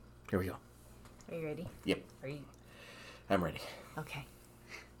Here we go. Are you ready? Yep. I'm ready. Okay.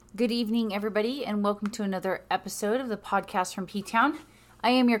 Good evening, everybody, and welcome to another episode of the podcast from P-Town.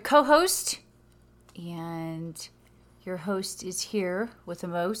 I am your co-host, and your host is here with the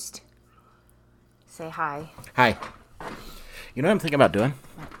most. Say hi. Hi. You know what I'm thinking about doing?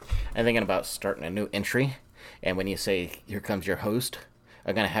 I'm thinking about starting a new entry, and when you say, "Here comes your host,"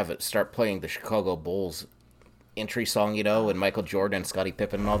 I'm going to have it start playing the Chicago Bulls entry song, you know, when Michael Jordan and Scottie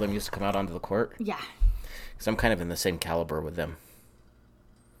Pippen and all them used to come out onto the court. Yeah. Because I'm kind of in the same caliber with them.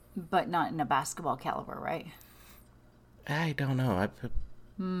 But not in a basketball caliber, right? I don't know. I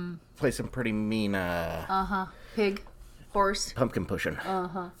play some pretty mean Pig. Horse. pumpkin pushing.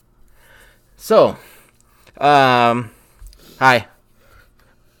 So, hi.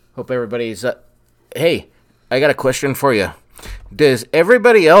 Hope everybody's... Hey, I got a question for you. Does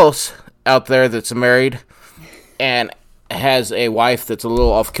everybody else out there that's married and has a wife that's a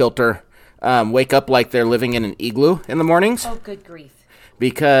little off-kilter wake up like they're living in an igloo in the mornings? Oh, good grief.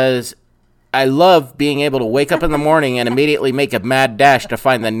 Because I love being able to wake up in the morning and immediately make a mad dash to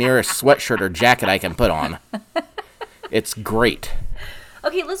find the nearest sweatshirt or jacket I can put on. It's great.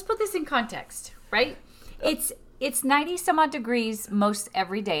 Okay, let's put this in context, right? It's 90 some odd degrees most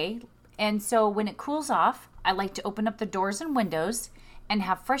every day. And so when it cools off, I like to open up the doors and windows and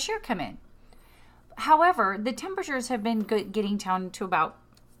have fresh air come in. However, the temperatures have been getting down to about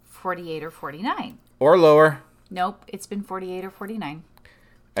 48 or 49. Or lower. Nope, it's been 48 or 49.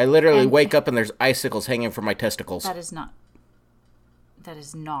 I literally wake up and there's icicles hanging from my testicles. That is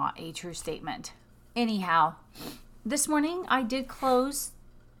not a true statement. Anyhow, this morning I did close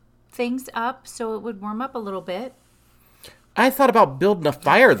things up so it would warm up a little bit. I thought about building a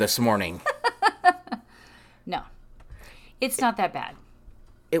fire this morning. No, it's not that bad.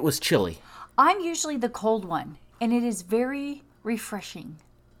 It was chilly. I'm usually the cold one, and it is very refreshing.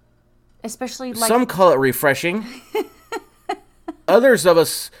 Especially like... Some call it refreshing. Others of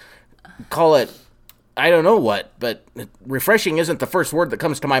us call it, I don't know what, but refreshing isn't the first word that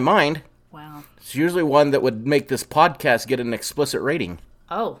comes to my mind. Wow. It's usually one that would make this podcast get an explicit rating.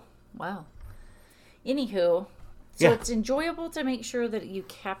 Oh, wow. Anywho, so It's enjoyable to make sure that you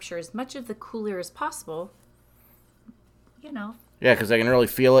capture as much of the cool air as possible. You know. Yeah, because I can really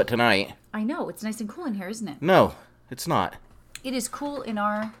feel it tonight. I know. It's nice and cool in here, isn't it? No, it's not. It is cool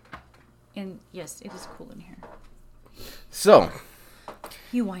yes, it is cool in here. So.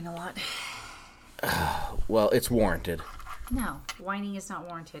 You whine a lot. Well, it's warranted. No, whining is not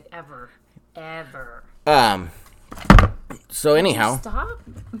warranted ever. Ever. So anyhow. Stop.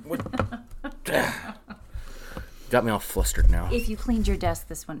 Got me all flustered now. If you cleaned your desk,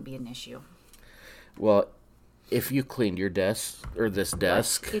 this wouldn't be an issue. Well, if you cleaned your desk, or this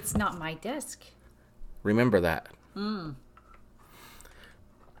desk. But it's not my desk. Remember that.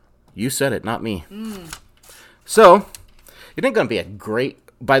 You said it, not me. So, it ain't going to be a great...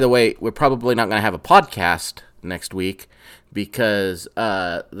 By the way, we're probably not going to have a podcast next week because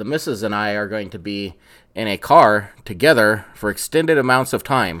the missus and I are going to be in a car together for extended amounts of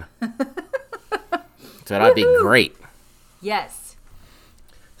time. So that'd be great. Yes.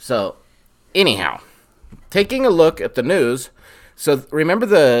 So, anyhow, taking a look at the news. So, remember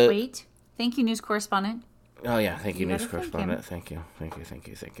the... Wait. Thank you, news correspondent. Oh, yeah. Thank you, news Thank correspondent. Thank you.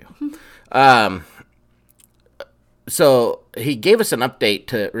 So, he gave us an update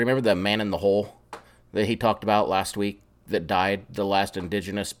to... Remember the man in the hole that he talked about last week that died? The last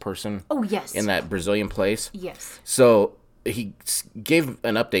indigenous person? Oh, yes. In that Brazilian place? Yes. So, he gave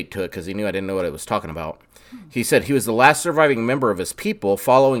an update to it because he knew I didn't know what it was talking about. He said he was the last surviving member of his people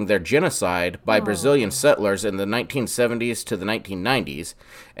following their genocide by Brazilian settlers in the 1970s to the 1990s,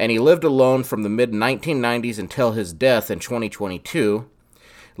 and he lived alone from the mid-1990s until his death in 2022.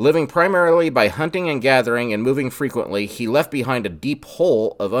 Living primarily by hunting and gathering and moving frequently, he left behind a deep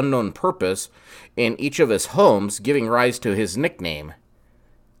hole of unknown purpose in each of his homes, giving rise to his nickname.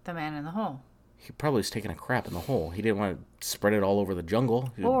 The man in the hole. He probably was taking a crap in the hole. He didn't want to spread it all over the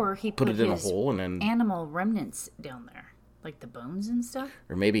jungle. Or he put it in a hole and then... animal remnants down there. Like the bones and stuff.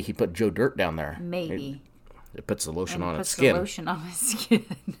 Or maybe he put Joe Dirt down there. Maybe. It puts the lotion on its puts skin. the lotion on his skin.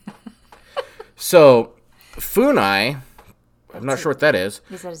 So, Funai, I'm not sure what that is.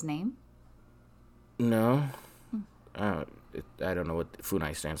 Is that his name? No. I don't know what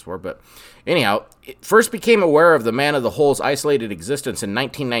Funai stands for, but anyhow, it first became aware of the man of the hole's isolated existence in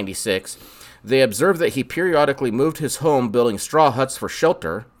 1996. They observed that he periodically moved his home building straw huts for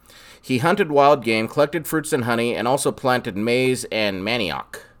shelter. He hunted wild game, collected fruits and honey, and also planted maize and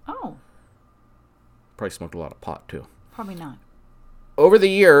manioc. Oh. Probably smoked a lot of pot, too. Probably not. Over the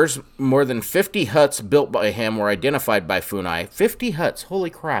years, more than 50 huts built by him were identified by Funai. 50 huts, holy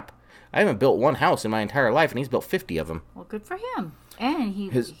crap. I haven't built one house in my entire life, and he's built 50 of them. Well, good for him. And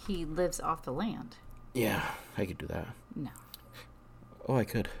he lives off the land. Yeah, I could do that. No. Oh, I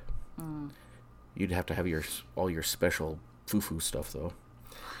could. You'd have to have all your special foo-foo stuff, though.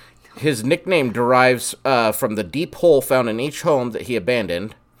 His nickname derives from the deep hole found in each home that he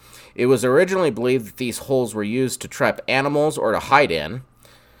abandoned. It was originally believed that these holes were used to trap animals or to hide in,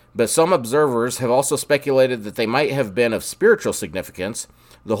 but some observers have also speculated that they might have been of spiritual significance.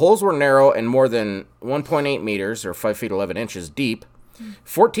 The holes were narrow and more than 1.8 meters, or 5 feet 11 inches, deep.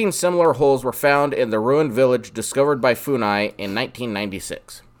 14 similar holes were found in the ruined village discovered by Funai in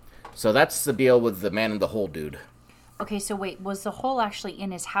 1996. So that's the deal with the man in the hole dude. Okay, so wait, was the hole actually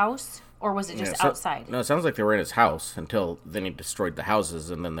in his house, or was it just outside? No, it sounds like they were in his house until then he destroyed the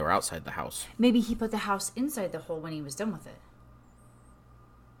houses, and then they were outside the house. Maybe he put the house inside the hole when he was done with it.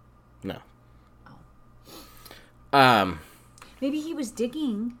 No. Oh. Maybe he was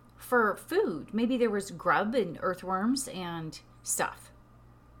digging for food. Maybe there was grub and earthworms and stuff.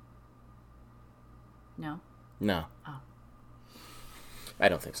 No? No. Oh. I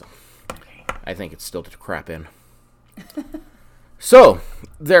don't think so. Okay. I think it's still to crap in. So,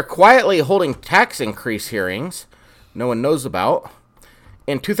 they're quietly holding tax increase hearings no one knows about.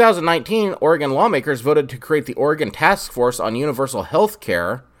 In 2019, Oregon lawmakers voted to create the Oregon Task Force on Universal Health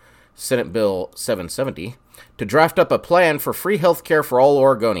Care, Senate Bill 770, to draft up a plan for free health care for all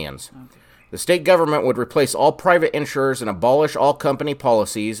Oregonians. Okay. The state government would replace all private insurers and abolish all company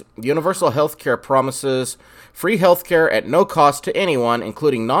policies. Universal health care promises free health care at no cost to anyone,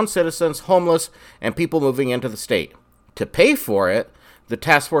 including non-citizens, homeless, and people moving into the state. To pay for it, the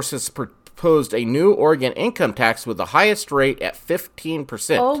task force has proposed a new Oregon income tax with the highest rate at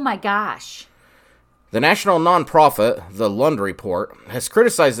 15%. Oh my gosh. The national nonprofit, the Lund Report, has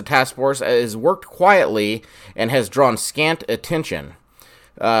criticized the task force as it has worked quietly and has drawn scant attention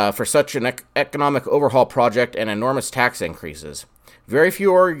for such an economic overhaul project and enormous tax increases. Very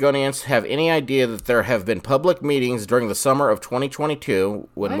few Oregonians have any idea that there have been public meetings during the summer of 2022,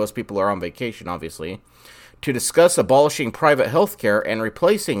 when most people are on vacation, obviously, to discuss abolishing private health care and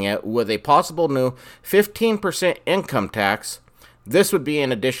replacing it with a possible new 15% income tax. This would be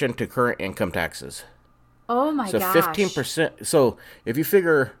in addition to current income taxes. Oh my gosh. So 15%. So if you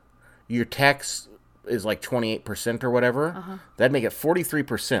figure your tax is like 28% or whatever, that'd make it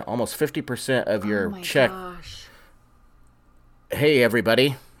 43%, almost 50% of your check. Gosh. Hey,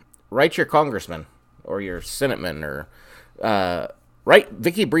 everybody, write your congressman or your senateman or write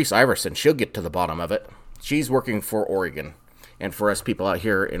Vicky Brees Iverson. She'll get to the bottom of it. She's working for Oregon. And for us people out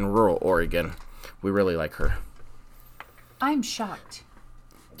here in rural Oregon, we really like her. I'm shocked.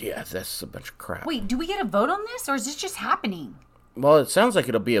 Yeah, that's a bunch of crap. Wait, do we get a vote on this, or is this just happening? Well, it sounds like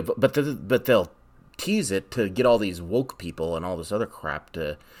it'll be a vote, but they'll tease it to get all these woke people and all this other crap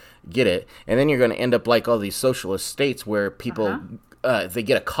to get it. And then you're going to end up like all these socialist states where people, they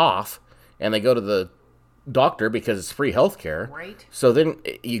get a cough and they go to the doctor because it's free health care. Right. So then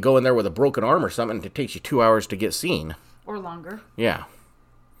you go in there with a broken arm or something and it takes you 2 hours to get seen. Or longer. Yeah.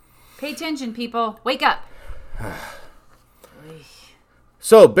 Pay attention, people. Wake up.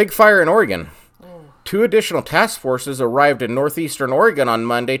 So, big fire in Oregon. 2 additional task forces arrived in northeastern Oregon on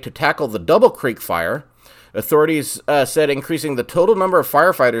Monday to tackle the Double Creek fire. Authorities said increasing the total number of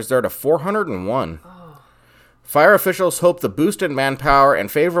firefighters there to 401. Fire officials hope the boosted manpower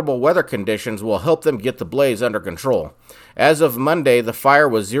and favorable weather conditions will help them get the blaze under control. As of Monday, the fire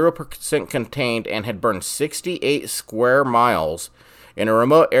was 0% contained and had burned 68 square miles in a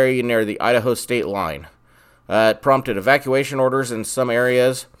remote area near the Idaho state line. It prompted evacuation orders in some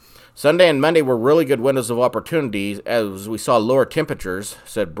areas. Sunday and Monday were really good windows of opportunity as we saw lower temperatures,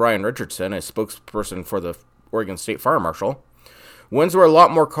 said Brian Richardson, a spokesperson for the Oregon State Fire Marshal. Winds were a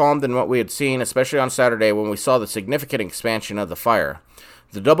lot more calm than what we had seen, especially on Saturday when we saw the significant expansion of the fire.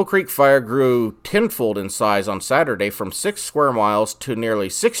 The Double Creek fire grew tenfold in size on Saturday from 6 square miles to nearly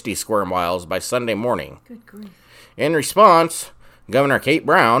 60 square miles by Sunday morning. Good grief. In response, Governor Kate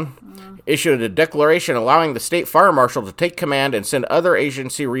Brown issued a declaration allowing the state fire marshal to take command and send other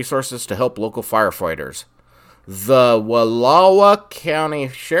agency resources to help local firefighters. The Wallowa County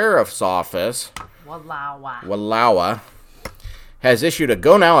Sheriff's Office, Wallowa, has issued a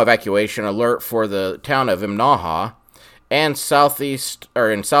go now evacuation alert for the town of Imnaha and south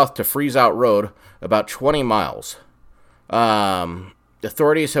to Freeze Out Road, about 20 miles.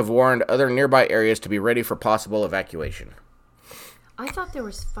 Authorities have warned other nearby areas to be ready for possible evacuation. I thought there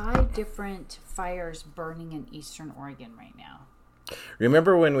was 5 different fires burning in eastern Oregon right now.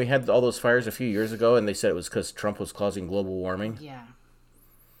 Remember when we had all those fires a few years ago and they said it was because Trump was causing global warming? Yeah.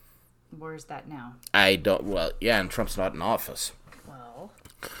 Where's that now? And Trump's not in office. Well.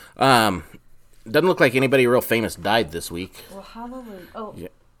 Doesn't look like anybody real famous died this week. Well, hallelujah. Oh, Yeah.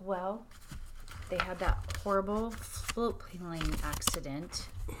 well, they had that horrible float plane accident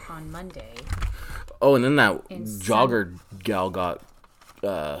on Monday. Oh, and then that In jogger gal got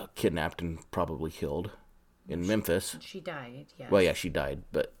kidnapped and probably killed in Memphis. She died, yes. Well, yeah, she died,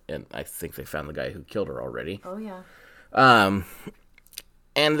 and I think they found the guy who killed her already. Oh, yeah.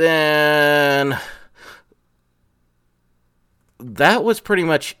 And then that was pretty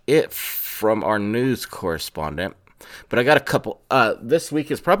much it from our news correspondent. But I got a couple. This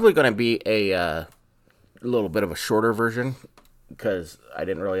week is probably going to be a little bit of a shorter version because I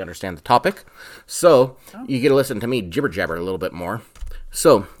didn't really understand the topic. So you get to listen to me jibber jabber a little bit more.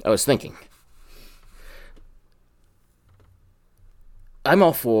 So I was thinking, I'm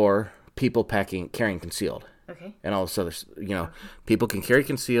all for people carrying concealed. Okay. And all this other, people can carry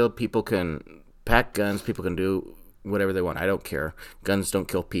concealed, people can pack guns, people can do whatever they want. I don't care. Guns don't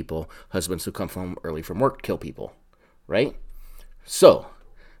kill people. Husbands who come home early from work kill people, right? So,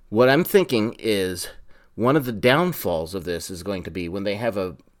 what I'm thinking is one of the downfalls of this is going to be when they have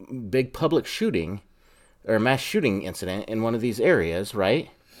a big public shooting or a mass shooting incident in one of these areas, right?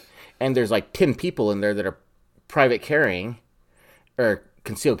 And there's like 10 people in there that are private carrying or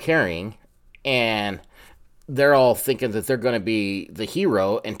concealed carrying, and they're all thinking that they're going to be the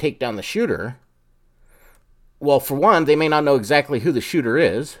hero and take down the shooter. Well, for one, they may not know exactly who the shooter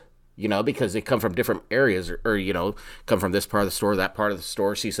is, because they come from different areas or come from this part of the store, that part of the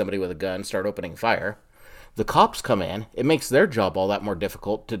store, see somebody with a gun, start opening fire. The cops come in. It makes their job all that more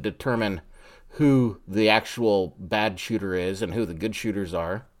difficult to determine who the actual bad shooter is and who the good shooters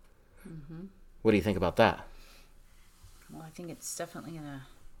are. Mm-hmm. What do you think about that? Well, I think it's definitely going to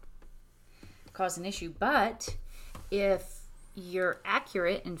cause an issue, but if you're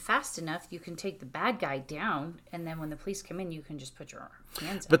accurate and fast enough, you can take the bad guy down, and then when the police come in, you can just put your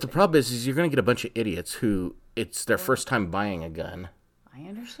hands up. But the problem is you're going to get a bunch of idiots who it's their first time buying a gun. I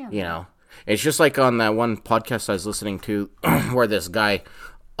understand that. It's just like on that one podcast I was listening to where this guy,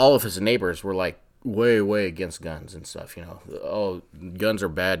 all of his neighbors were like way, way against guns and stuff, Oh, guns are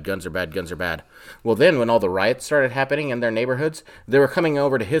bad, guns are bad, guns are bad. Well, then when all the riots started happening in their neighborhoods, they were coming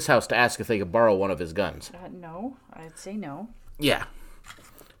over to his house to ask if they could borrow one of his guns. No, I'd say no. Yeah.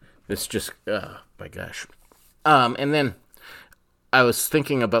 It's just, my gosh. And then I was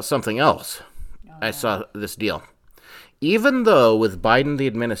thinking about something else. Oh, I saw this deal. Even though with Biden, the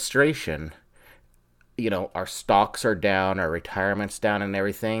administration, our stocks are down, our retirement's down and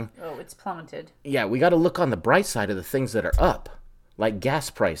everything. Oh, it's plummeted. Yeah, we got to look on the bright side of the things that are up, like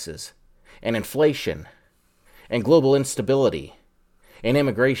gas prices and inflation and global instability and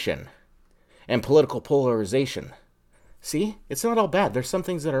immigration and political polarization. See, it's not all bad. There's some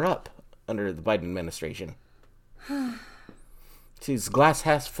things that are up under the Biden administration. See, it's glass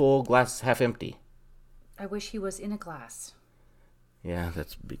half full, glass half empty. I wish he was in a glass. Yeah,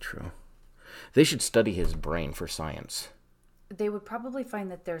 that's be true. They should study his brain for science. They would probably find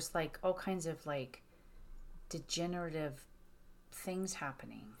that there's like all kinds of like degenerative things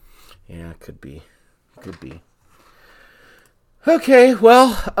happening. Yeah, could be. Okay,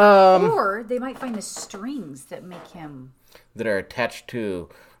 well, or they might find the strings that make him that are attached to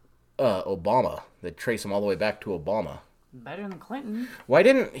Obama, that trace him all the way back to Obama. Better than Clinton. Why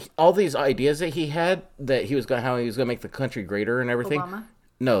didn't all these ideas that he had that how he was going to make the country greater and everything? Obama?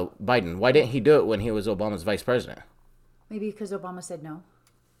 No, Biden. Why didn't he do it when he was Obama's vice president? Maybe because Obama said no.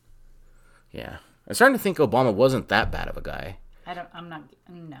 Yeah, I'm starting to think Obama wasn't that bad of a guy.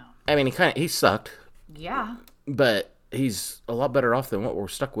 No. I mean, he sucked. Yeah. But he's a lot better off than what we're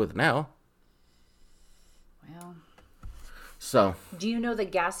stuck with now. Well. So. Do you know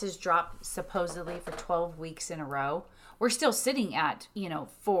that gas has dropped supposedly for 12 weeks in a row? We're still sitting at,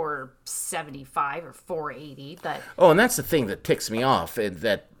 $4.75 or $4.80, but... Oh, and that's the thing that ticks me off,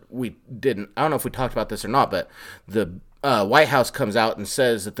 that we didn't... I don't know if we talked about this or not, but the White House comes out and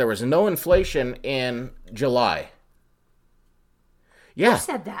says that there was no inflation in July. Yeah. Who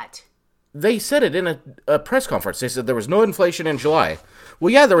said that? They said it in a press conference. They said there was no inflation in July.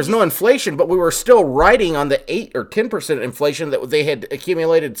 Well, yeah, there was no inflation, but we were still riding on the 8 or 10% inflation that they had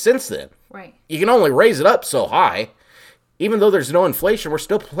accumulated since then. Right. You can only raise it up so high. Even though there's no inflation, we're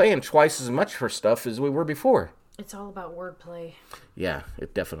still paying twice as much for stuff as we were before. It's all about wordplay. Yeah,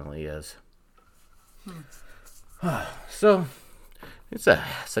 it definitely is. So, it's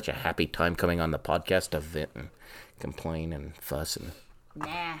such a happy time coming on the podcast to vent and complain and fuss.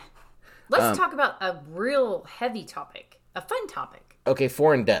 Nah. Let's talk about a real heavy topic. A fun topic. Okay,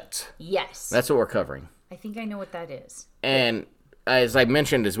 foreign debts. Yes. That's what we're covering. I think I know what that is. And as I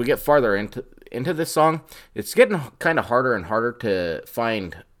mentioned, as we get farther into this song, it's getting kind of harder and harder to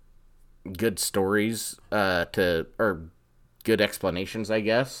find good stories or good explanations, I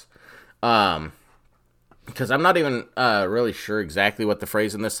guess. Because I'm not even really sure exactly what the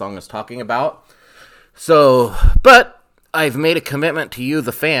phrase in this song is talking about. So, but I've made a commitment to you,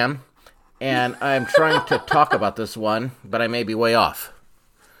 the fan, and I'm trying to talk about this one, but I may be way off.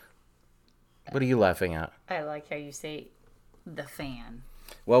 What are you laughing at? I like how you say the fan.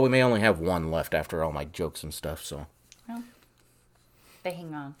 Well, we may only have one left after all my jokes and stuff, so. Well, they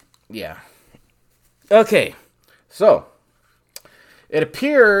hang on. Yeah. Okay, so it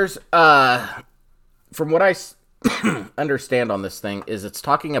appears, from what I understand on this thing, is it's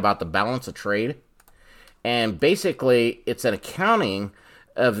talking about the balance of trade, and basically it's an accounting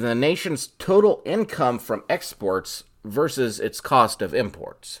of the nation's total income from exports versus its cost of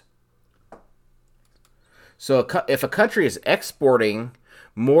imports. So if a country is exporting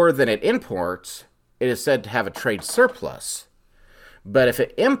more than it imports, it is said to have a trade surplus. But if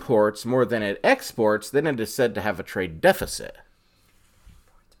it imports more than it exports, then it is said to have a trade deficit.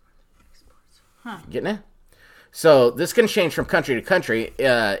 Huh. Getting it? So this can change from country to country.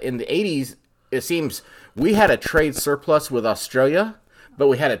 In the 80s, it seems we had a trade surplus with Australia, but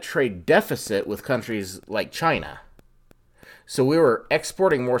we had a trade deficit with countries like China. So we were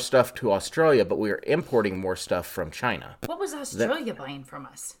exporting more stuff to Australia, but we were importing more stuff from China. What was Australia buying from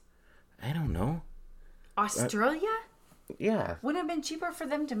us? I don't know. Australia? Yeah. Wouldn't it have been cheaper for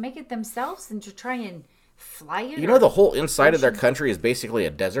them to make it themselves than to try and fly it? You know the whole inside of their country is basically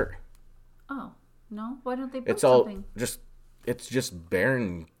a desert? Oh, no? Why don't they build It's all something? it's just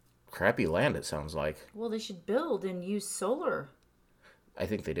barren, crappy land, it sounds like. Well, they should build and use solar. I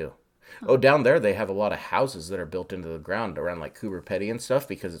think they do. Oh, down there they have a lot of houses that are built into the ground around like Cooper Petty and stuff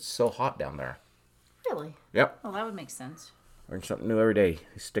because it's so hot down there. Really? Yep. Well, that would make sense. Learn something new every day.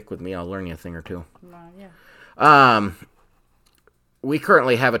 Stick with me, I'll learn you a thing or two. Yeah. We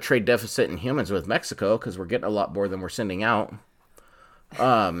currently have a trade deficit in humans with Mexico because we're getting a lot more than we're sending out.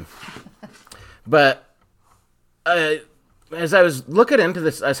 But as I was looking into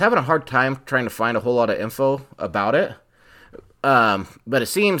this, I was having a hard time trying to find a whole lot of info about it. But it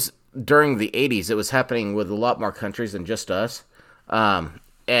seems during the 80s, it was happening with a lot more countries than just us. And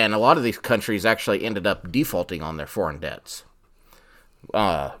a lot of these countries actually ended up defaulting on their foreign debts.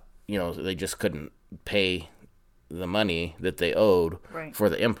 They just couldn't pay the money that they owed for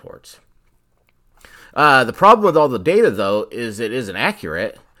the imports. The problem with all the data, though, is it isn't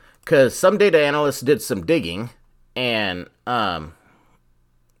accurate because some data analysts did some digging and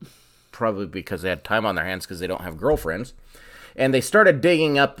probably because they had time on their hands because they don't have girlfriends. And they started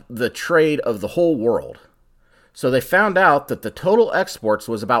digging up the trade of the whole world. So they found out that the total exports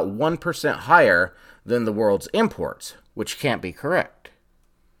was about 1% higher than the world's imports, which can't be correct.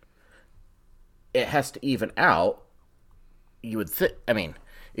 It has to even out. You would think,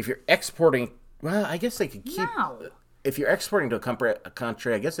 if you're exporting, well, I guess they could keep, if you're exporting to a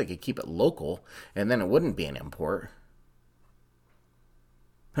country, I guess they could keep it local, and then it wouldn't be an import.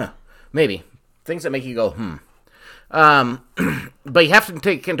 Maybe. Things that make you go, but you have to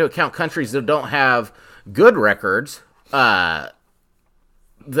take into account countries that don't have good records, that,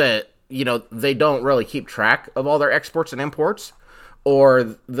 they don't really keep track of all their exports and imports,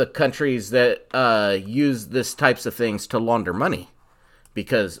 or the countries that use this types of things to launder money.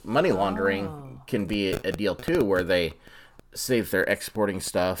 Because money laundering can be a deal, too, where they say that they're exporting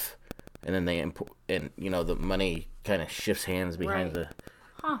stuff, and then they import, and, the money kind of shifts hands behind the...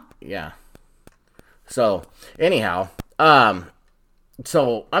 Yeah. So, anyhow,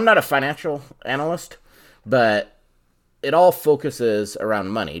 so I'm not a financial analyst, but it all focuses around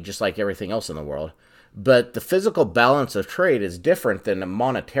money, just like everything else in the world. But the physical balance of trade is different than the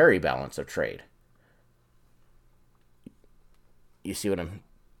monetary balance of trade. You see what I'm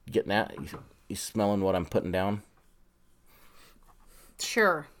getting at? You smelling what I'm putting down?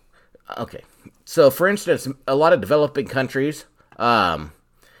 Sure. Okay. So, for instance, a lot of developing countries, and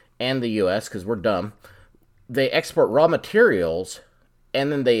the U.S., because we're dumb, they export raw materials,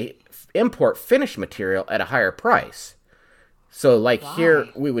 and then they import finished material at a higher price. So, like, here,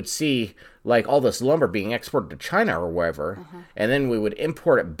 we would see, like, all this lumber being exported to China or wherever, and then we would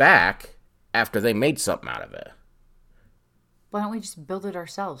import it back after they made something out of it. Why don't we just build it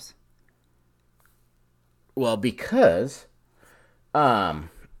ourselves? Well, because part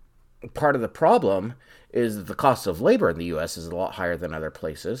of the problem is that the cost of labor in the U.S. is a lot higher than other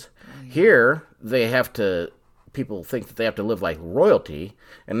places. Here, people think that they have to live like royalty.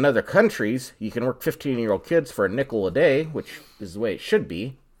 In other countries, you can work 15-year-old kids for a nickel a day, which is the way it should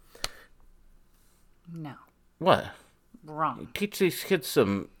be. No. What? Wrong. Teach these kids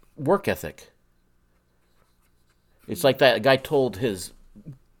some work ethic. It's like that guy told his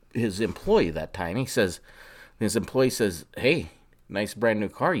his employee that time. His employee says, "Hey, nice brand new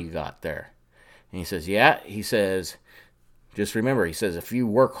car you got there." And he says, "Yeah." He says, "Just remember," he says, "if you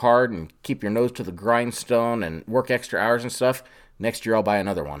work hard and keep your nose to the grindstone and work extra hours and stuff, next year I'll buy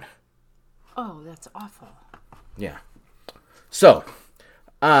another one." Oh, that's awful. Yeah. So,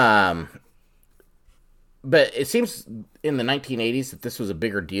 but it seems in the 1980s that this was a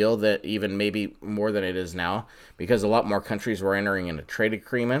bigger deal, that even maybe more than it is now, because a lot more countries were entering into trade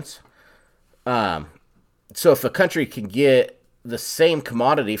agreements. So if a country can get the same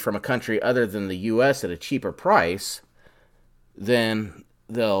commodity from a country other than the U.S. at a cheaper price, then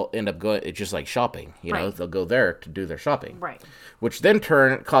they'll end up going, it's just like shopping, you know, they'll go there to do their shopping. Right. Which then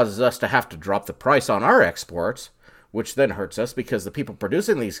turn causes us to have to drop the price on our exports, which then hurts us because the people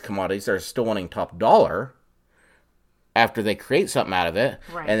producing these commodities are still wanting top dollar after they create something out of it.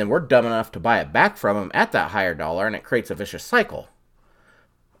 Right. And then we're dumb enough to buy it back from them at that higher dollar, and it creates a vicious cycle.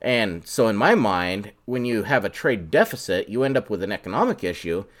 And so in my mind, when you have a trade deficit, you end up with an economic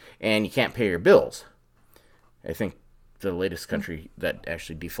issue and you can't pay your bills. I think the latest country that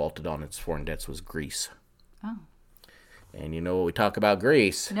actually defaulted on its foreign debts was Greece. Oh. And you know what we talk about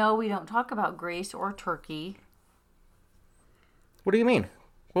Greece. No, we don't talk about Greece or Turkey. What do you mean?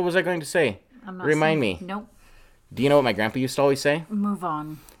 What was I going to say? I'm not Remind saying, me. Nope. Do you know what my grandpa used to always say? Move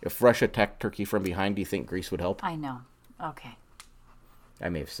on. If Russia attacked Turkey from behind, do you think Greece would help? I know. Okay. I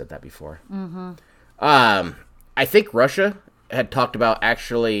may have said that before. Mm-hmm. I think Russia had talked about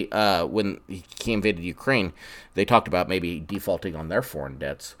actually, when he invaded Ukraine, they talked about maybe defaulting on their foreign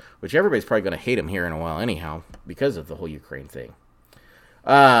debts, which everybody's probably going to hate him here in a while anyhow, because of the whole Ukraine thing.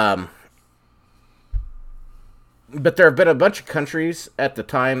 But there have been a bunch of countries at the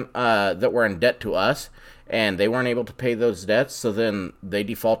time that were in debt to us, and they weren't able to pay those debts, so then they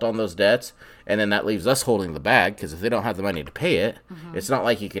default on those debts, and then that leaves us holding the bag, because if they don't have the money to pay it, it's not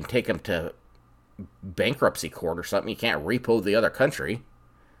like you can take them to bankruptcy court or something. You can't repo the other country.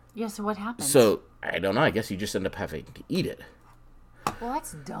 Yeah, so what happens? So, I don't know. I guess you just end up having to eat it. Well,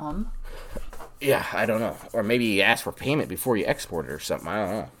 that's dumb. Yeah, I don't know. Or maybe you ask for payment before you export it or something. I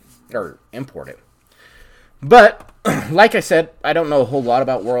don't know. Or import it. But, like I said, I don't know a whole lot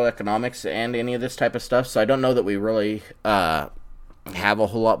about world economics and any of this type of stuff, so I don't know that we really have a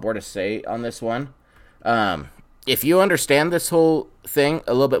whole lot more to say on this one. If you understand this whole thing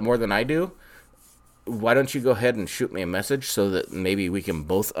a little bit more than I do, why don't you go ahead and shoot me a message so that maybe we can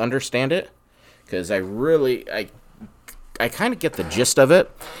both understand it? Because I kind of get the gist of it.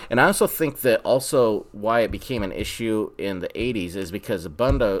 And I also think that also why it became an issue in the 80s is because a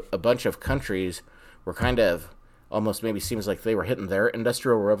bunch of countries were kind of almost maybe seems like they were hitting their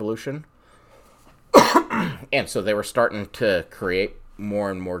industrial revolution. And so they were starting to create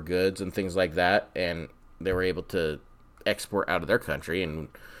more and more goods and things like that. And they were able to export out of their country, and,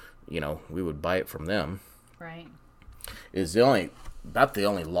 you know, we would buy it from them. Right. Is about the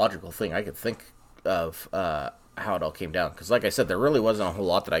only logical thing I could think of how it all came down. Because like I said, there really wasn't a whole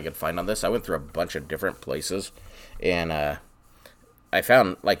lot that I could find on this. I went through a bunch of different places, and I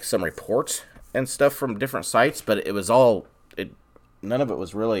found like some reports and stuff from different sites, but it was all, none of it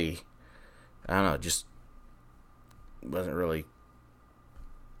was really, I don't know, just wasn't really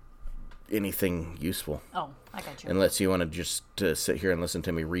anything useful. Oh, I got you. Unless you want to just sit here and listen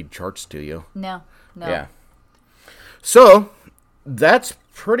to me read charts to you. No. Yeah. So, that's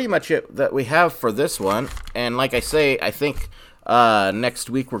pretty much it that we have for this one. And like I say, I think next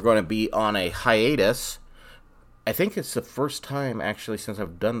week we're going to be on a hiatus. I think it's the first time, actually, since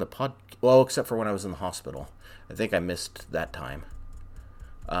I've done the podcast. Well, except for when I was in the hospital. I think I missed that time.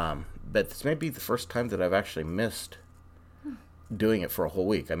 But this may be the first time that I've actually missed doing it for a whole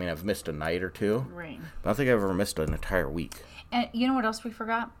week. I mean, I've missed a night or two. Right. But I don't think I've ever missed an entire week. And you know what else we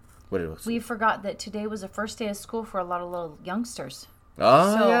forgot? What it was? We forgot that today was the first day of school for a lot of little youngsters.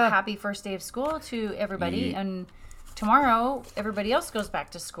 Oh, so yeah. happy first day of school to everybody. And tomorrow, everybody else goes back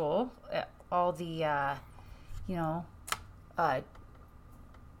to school. All the,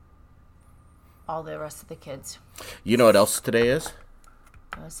 all the rest of the kids. You know what else today is?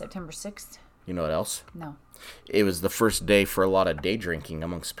 September 6th? You know what else? No. It was the first day for a lot of day drinking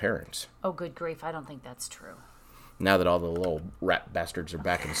amongst parents. Oh, good grief. I don't think that's true. Now that all the little rat bastards are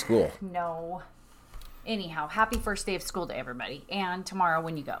back in school. No. Anyhow, happy first day of school to everybody. And tomorrow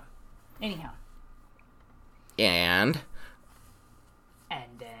when you go. Anyhow. And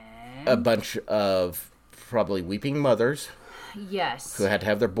then a bunch of probably weeping mothers. Yes. Who had to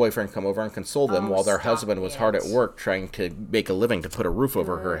have their boyfriend come over and console them while their husband was hard at work trying to make a living to put a roof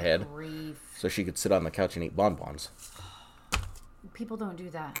over her head. So she could sit on the couch and eat bonbons. People don't do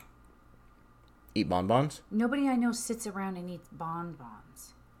that. Eat bonbons? Nobody I know sits around and eats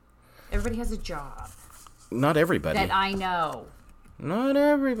bonbons. Everybody has a job. Not everybody. That I know. Not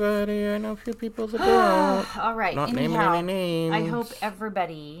everybody. I know a few people that don't. All right. Not naming Anyhow, any names. I hope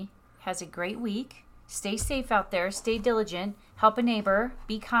everybody has a great week. Stay safe out there. Stay diligent. Help a neighbor.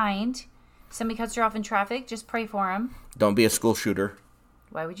 Be kind. Somebody cuts you off in traffic. Just pray for them. Don't be a school shooter.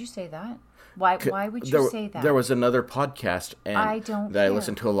 Why would you say that? Why would you say that? There was another podcast and I don't that I care.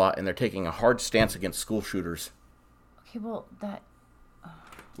 listen to a lot, and they're taking a hard stance against school shooters. Okay, well, that...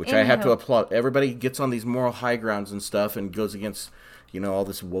 Which I have to applaud. Everybody gets on these moral high grounds and stuff and goes against, all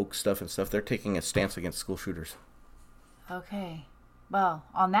this woke stuff and stuff. They're taking a stance against school shooters. Okay. Well,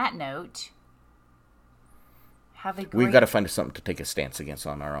 on that note, have a great... We've got to find something to take a stance against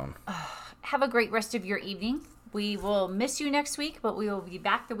on our own. Have a great rest of your evening. We will miss you next week, but we will be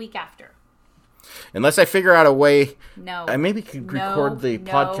back the week after. Unless I figure out a way... No. I maybe could record the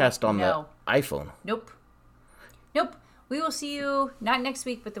podcast on the iPhone. Nope. We will see you not next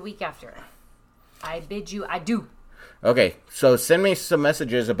week, but the week after. I bid you adieu. Okay, so send me some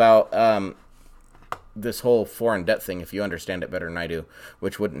messages about this whole foreign debt thing if you understand it better than I do,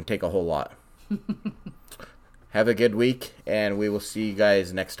 which wouldn't take a whole lot. Have a good week, and we will see you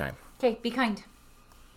guys next time. Okay, be kind.